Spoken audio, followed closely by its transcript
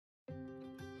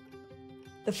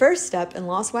The first step in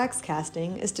lost wax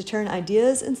casting is to turn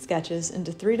ideas and sketches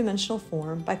into three-dimensional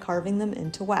form by carving them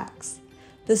into wax.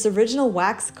 This original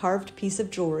wax-carved piece of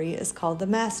jewelry is called the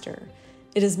master.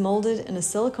 It is molded in a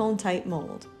silicone-type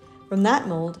mold. From that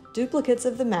mold, duplicates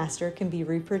of the master can be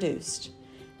reproduced.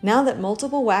 Now that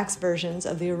multiple wax versions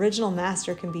of the original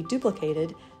master can be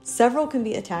duplicated, several can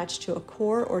be attached to a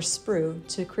core or sprue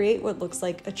to create what looks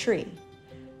like a tree.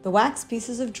 The wax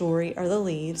pieces of jewelry are the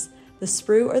leaves, the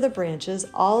sprue are the branches,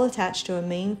 all attached to a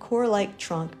main core-like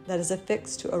trunk that is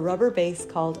affixed to a rubber base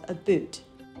called a boot.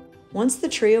 Once the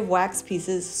tree of wax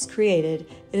pieces is created,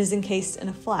 it is encased in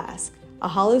a flask, a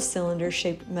hollow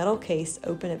cylinder-shaped metal case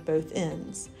open at both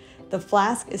ends. The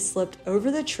flask is slipped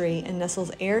over the tree and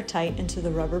nestles airtight into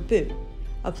the rubber boot.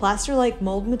 A plaster-like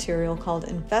mold material called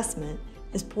investment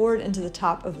is poured into the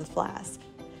top of the flask.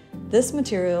 This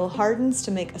material hardens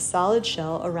to make a solid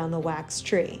shell around the wax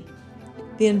tree.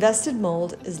 The invested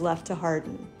mold is left to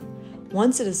harden.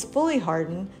 Once it is fully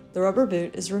hardened, the rubber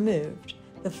boot is removed.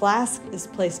 The flask is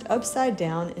placed upside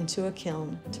down into a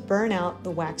kiln to burn out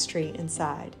the wax tree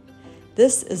inside.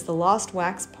 This is the lost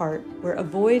wax part where a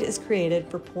void is created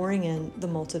for pouring in the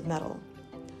molten metal.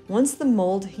 Once the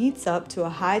mold heats up to a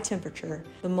high temperature,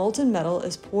 the molten metal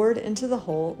is poured into the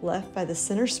hole left by the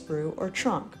center sprue or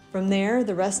trunk. From there,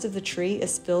 the rest of the tree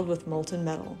is filled with molten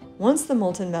metal. Once the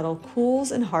molten metal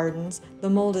cools and hardens, the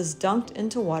mold is dunked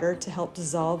into water to help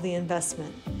dissolve the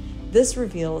investment. This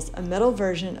reveals a metal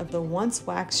version of the once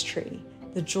waxed tree.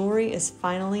 The jewelry is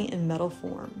finally in metal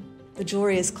form. The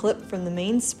jewelry is clipped from the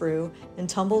main sprue and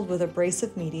tumbled with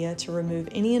abrasive media to remove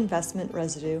any investment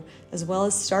residue as well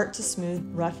as start to smooth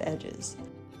rough edges.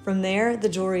 From there, the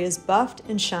jewelry is buffed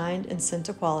and shined and sent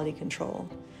to quality control.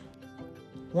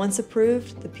 Once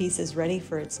approved, the piece is ready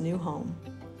for its new home.